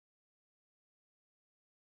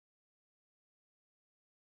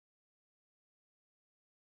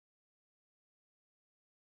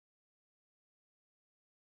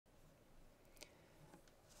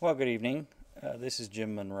Well, good evening. This is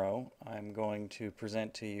Jim Monroe. I'm going to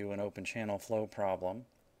present to you an open channel flow problem.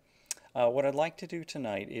 What I'd like to do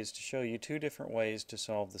tonight is to show you two different ways to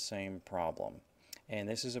solve the same problem. And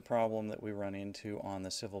this is a problem that we run into on the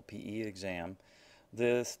Civil PE exam.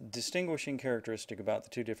 The distinguishing characteristic about the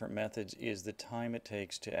two different methods is the time it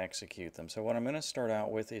takes to execute them. So what I'm going to start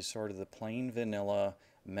out with is sort of the plain vanilla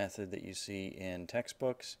method that you see in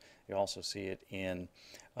textbooks. You also see it in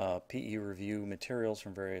PE review materials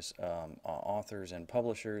from various authors and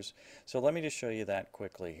publishers. So let me just show you that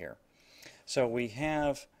quickly here. So we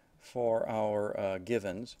have, for our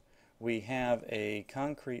givens, we have a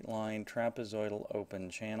concrete line trapezoidal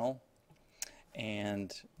open channel,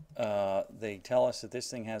 and they tell us that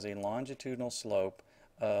this thing has a longitudinal slope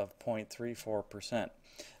of 0.34%.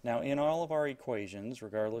 Now, in all of our equations,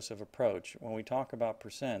 regardless of approach, when we talk about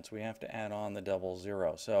percents, we have to add on the double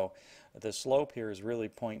zero. So the slope here is really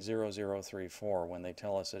 0.0034 when they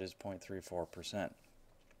tell us it is 0.34%.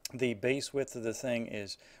 The base width of the thing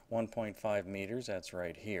is 1.5 meters, that's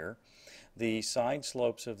right here. The side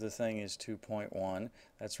slopes of the thing is 2.1,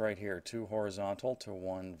 that's right here, 2 horizontal to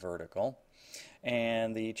 1 vertical.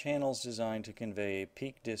 And the channel is designed to convey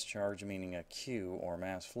peak discharge, meaning a Q, or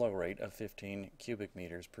mass flow rate, of 15 cubic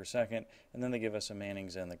meters per second. And then they give us a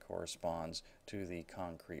Manning's N that corresponds to the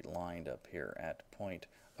concrete lined up here at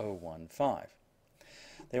 0.015.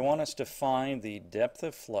 They want us to find the depth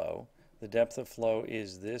of flow. The depth of flow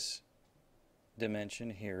is this dimension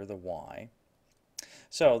here, the y.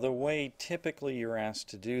 So the way typically you're asked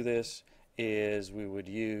to do this is we would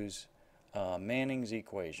use Manning's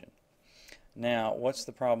equation. Now, what's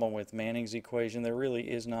the problem with Manning's equation? There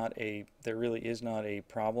really is not a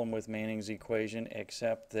problem with Manning's equation,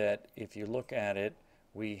 except that if you look at it,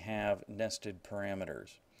 we have nested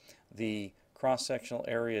parameters. The cross-sectional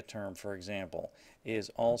area term, for example, is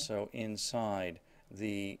also inside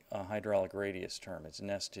the hydraulic radius term. It's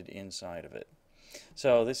nested inside of it.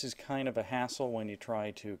 So this is kind of a hassle when you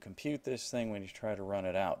try to compute this thing, when you try to run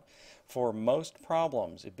it out. For most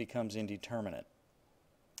problems, it becomes indeterminate.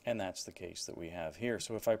 And that's the case that we have here.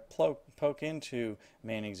 So if I poke into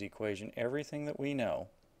Manning's equation everything that we know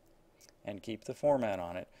and keep the format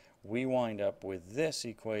on it, we wind up with this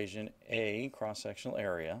equation, A, cross-sectional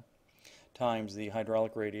area, times the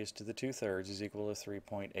hydraulic radius to the 2/3 is equal to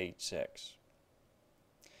 3.86.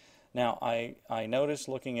 Now, I noticed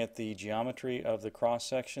looking at the geometry of the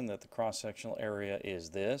cross-section that the cross-sectional area is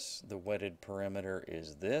this, the wetted perimeter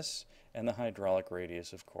is this, and the hydraulic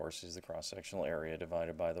radius, of course, is the cross-sectional area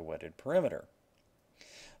divided by the wetted perimeter.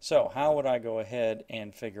 So how would I go ahead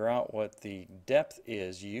and figure out what the depth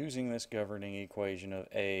is using this governing equation of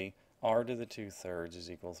A, r to the 2/3 is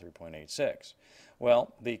equal to 3.86?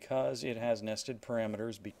 Well, because it has nested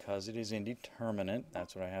parameters, because it is indeterminate,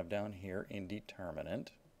 that's what I have down here,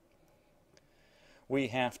 indeterminate, we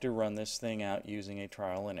have to run this thing out using a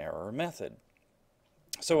trial and error method.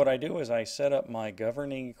 So what I do is I set up my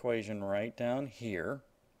governing equation right down here,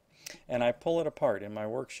 and I pull it apart. In my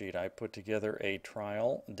worksheet, I put together a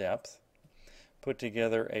trial depth, put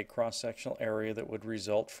together a cross-sectional area that would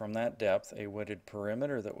result from that depth, a wetted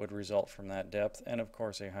perimeter that would result from that depth, and of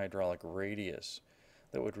course a hydraulic radius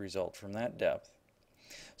that would result from that depth.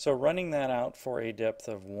 So running that out for a depth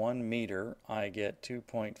of 1 meter, I get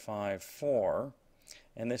 2.54,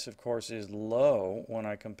 and this of course is low when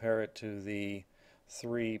I compare it to the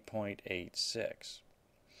 3.86.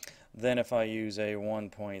 Then if I use a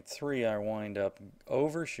 1.3, I wind up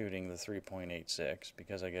overshooting the 3.86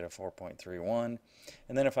 because I get a 4.31.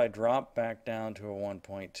 And then if I drop back down to a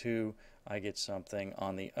 1.2, I get something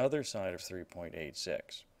on the other side of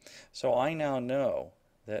 3.86. So I now know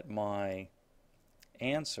that my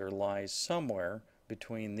answer lies somewhere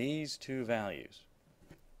between these two values.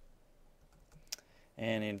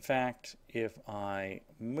 And in fact, if I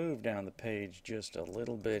move down the page just a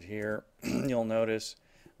little bit here, you'll notice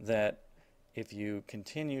that if you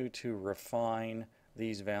continue to refine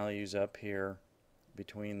these values up here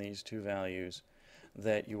between these two values,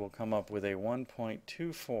 that you will come up with a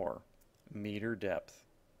 1.24 meter depth.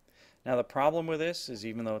 Now the problem with this is,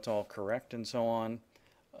 even though it's all correct and so on,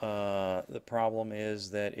 the problem is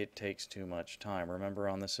that it takes too much time. Remember,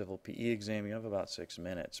 on the Civil PE exam, you have about 6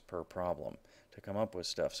 minutes per problem to come up with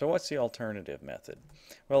stuff. So what's the alternative method?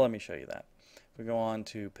 Well, let me show you that. If we go on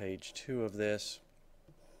to page 2 of this,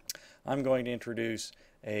 I'm going to introduce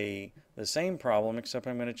the same problem, except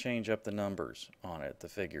I'm going to change up the numbers on it, the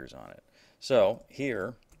figures on it. So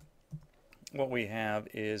here, what we have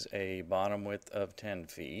is a bottom width of 10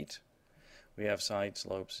 feet. We have side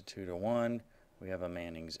slopes of 2 to 1. We have a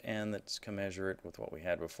Manning's N that's commensurate with what we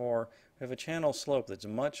had before. We have a channel slope that's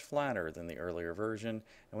much flatter than the earlier version,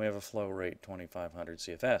 and we have a flow rate 2500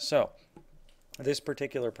 CFS. So this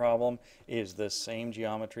particular problem is the same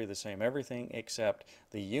geometry, the same everything, except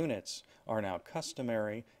the units are now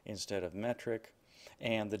customary instead of metric,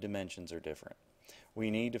 and the dimensions are different. We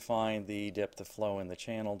need to find the depth of flow in the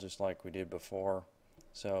channel just like we did before,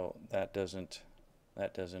 so that doesn't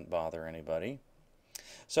bother anybody.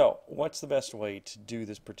 So what's the best way to do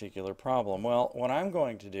this particular problem? Well, what I'm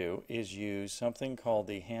going to do is use something called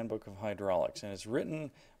the Handbook of Hydraulics, and it's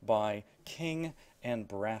written by King and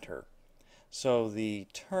Bratter. So the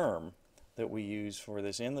term that we use for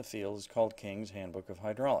this in the field is called King's Handbook of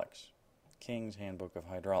Hydraulics. King's Handbook of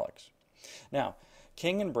Hydraulics. Now,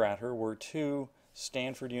 King and Bratter were two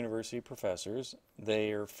Stanford University professors.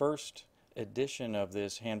 Their first edition of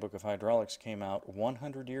this Handbook of Hydraulics came out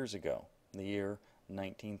 100 years ago, the year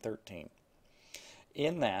 1913.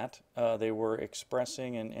 In that, they were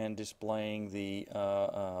expressing and displaying the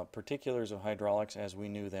particulars of hydraulics as we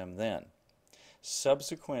knew them then.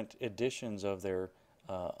 Subsequent editions of their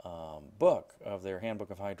book, of their Handbook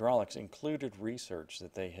of Hydraulics, included research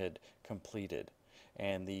that they had completed.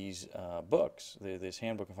 And these books, this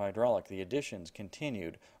Handbook of Hydraulics, the editions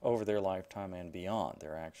continued over their lifetime and beyond.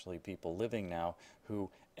 There are actually people living now who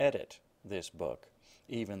edit this book,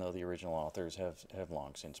 even though the original authors have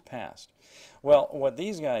long since passed. Well, what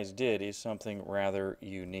these guys did is something rather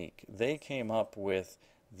unique. They came up with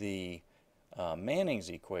the Manning's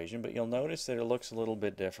equation, but you'll notice that it looks a little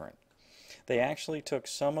bit different. They actually took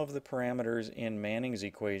some of the parameters in Manning's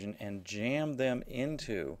equation and jammed them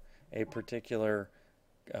into a particular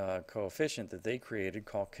coefficient that they created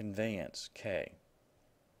called conveyance, K.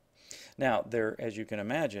 Now, as you can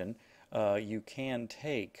imagine, you can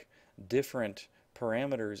take different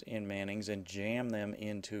parameters in Manning's and jam them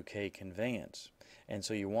into K conveyance. And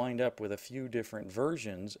so you wind up with a few different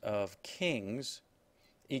versions of King's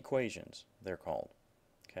equations, they're called.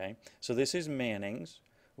 Okay? So this is Manning's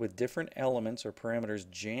with different elements or parameters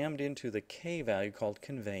jammed into the K value called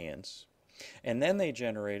conveyance. And then they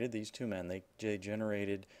generated, these two men, they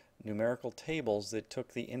generated numerical tables that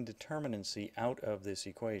took the indeterminacy out of this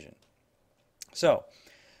equation. So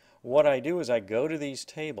what I do is I go to these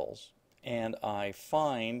tables and I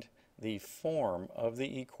find the form of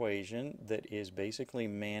the equation that is basically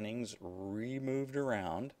Manning's removed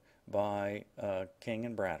around by King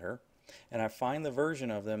and Bratter, and I find the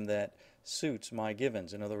version of them that suits my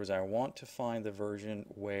givens. In other words, I want to find the version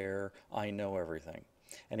where I know everything.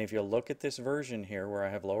 And if you look at this version here where I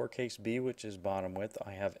have lowercase b, which is bottom width,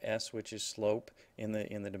 I have s, which is slope in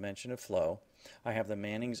the dimension of flow, I have the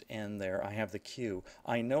Manning's N there, I have the Q.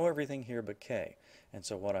 I know everything here but K. And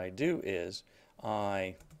so what I do is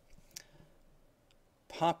I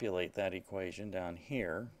populate that equation down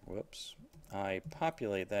here. Whoops. I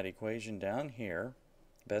populate that equation down here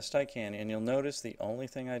best I can, and you'll notice the only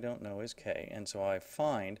thing I don't know is K, and so I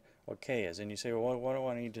find what K is. And you say, well, what do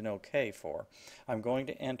I need to know K for? I'm going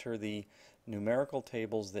to enter the numerical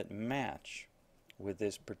tables that match with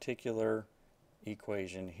this particular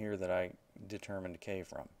equation here that I determined K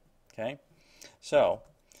from. Okay? So,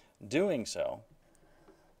 doing so,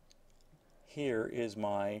 here is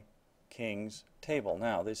my King's table.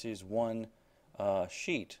 Now, this is one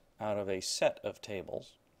sheet out of a set of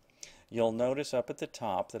tables. You'll notice up at the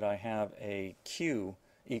top that I have a Q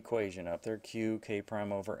equation up there, Q, K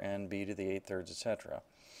prime over N, B to the 8/3, etc.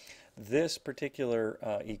 This particular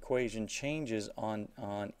equation changes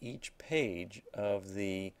on each page of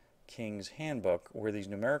the King's Handbook, where these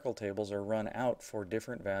numerical tables are run out for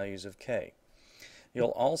different values of K. You'll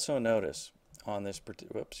also notice on this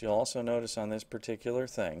particular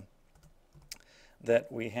thing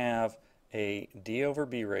that we have a D over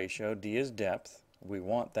B ratio. D is depth. We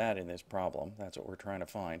want that in this problem. That's what we're trying to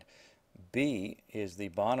find. B is the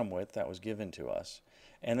bottom width that was given to us.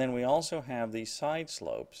 And then we also have these side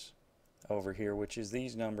slopes over here, which is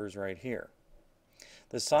these numbers right here.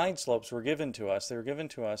 The side slopes were given to us. They were given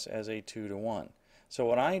to us as a 2-to-1. So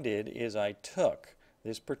what I did is I took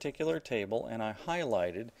this particular table and I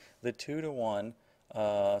highlighted the 2-to-1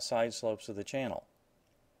 side slopes of the channel.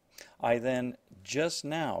 I then just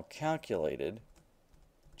now calculated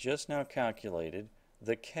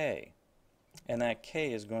the K, and that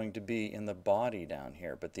K is going to be in the body down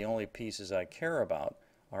here, but the only pieces I care about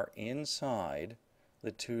are inside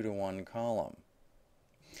the 2-to-1 column.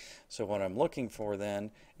 So what I'm looking for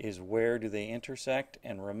then is where do they intersect,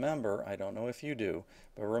 and remember, I don't know if you do,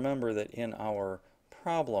 but remember that in our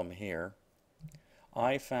problem here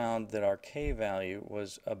I found that our K value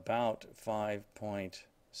was about 5.8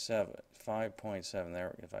 5.7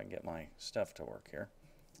 there, if I can get my stuff to work here.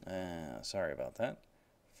 Sorry about that.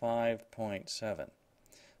 5.7.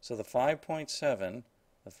 So the 5.7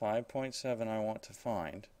 I want to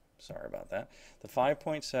find, sorry about that, the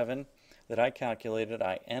 5.7 that I calculated,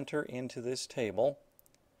 I enter into this table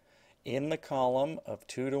in the column of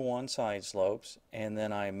 2 to 1 side slopes, and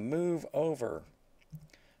then I move over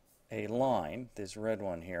a line, this red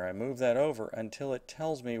one here, I move that over until it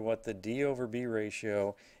tells me what the D over B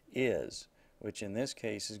ratio is, which in this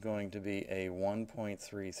case is going to be a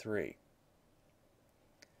 1.33.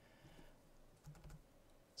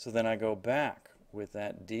 So then I go back with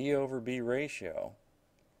that D over B ratio,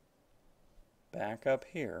 back up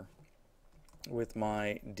here with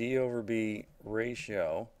my D over B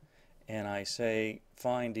ratio, and I say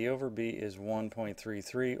find D over B is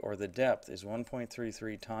 1.33, or the depth is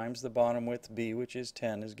 1.33 times the bottom width B, which is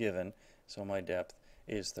 10, is given, so my depth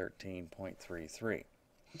is 13.33.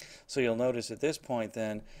 So you'll notice at this point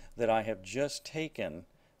then that I have just taken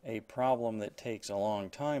a problem that takes a long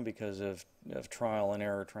time because of trial and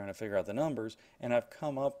error trying to figure out the numbers, and I've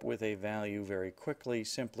come up with a value very quickly,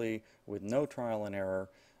 simply with no trial and error,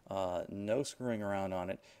 no screwing around on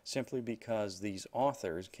it, simply because these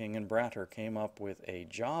authors, King and Bratter, came up with a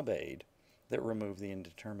job aid that removed the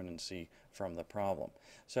indeterminacy from the problem.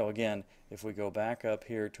 So again, if we go back up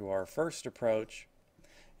here to our first approach,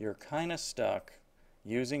 you're kind of stuck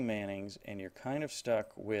using Manning's, and you're kind of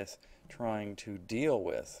stuck with trying to deal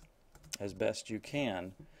with, as best you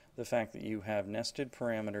can, the fact that you have nested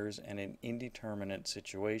parameters and an indeterminate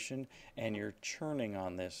situation, and you're churning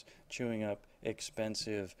on this, chewing up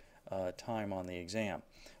expensive time on the exam.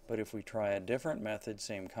 But if we try a different method,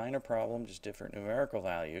 same kind of problem, just different numerical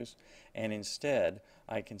values, and instead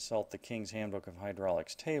I consult the King's Handbook of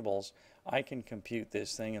Hydraulics tables, I can compute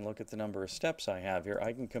this thing and look at the number of steps I have here.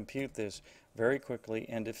 I can compute this very quickly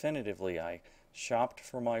and definitively. I shopped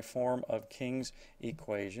for my form of King's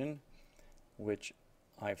equation, which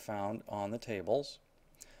I found on the tables.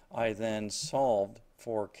 I then solved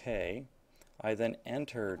for K. I then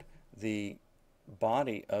entered the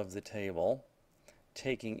body of the table,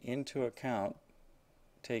 taking into account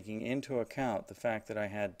the fact that I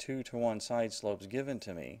had 2 to 1 side slopes given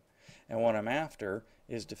to me, and what I'm after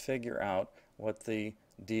is to figure out what the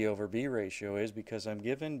D over B ratio is, because I'm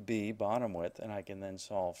given B bottom width, and I can then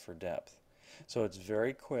solve for depth. So it's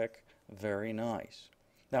very quick, very nice.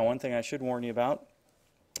 Now, one thing I should warn you about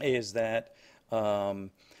is that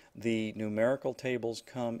the numerical tables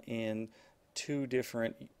come in 2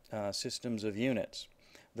 different systems of units.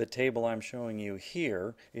 The table I'm showing you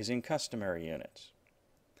here is in customary units.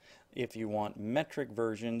 If you want metric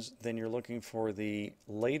versions, then you're looking for the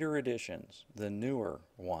later editions, the newer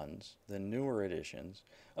ones, the newer editions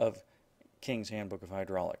of King's Handbook of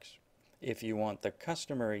Hydraulics. If you want the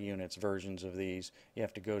customary units versions of these, you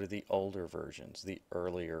have to go to the older versions, the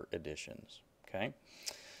earlier editions. Okay?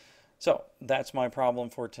 So that's my problem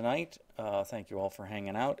for tonight. Thank you all for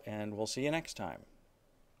hanging out, and we'll see you next time.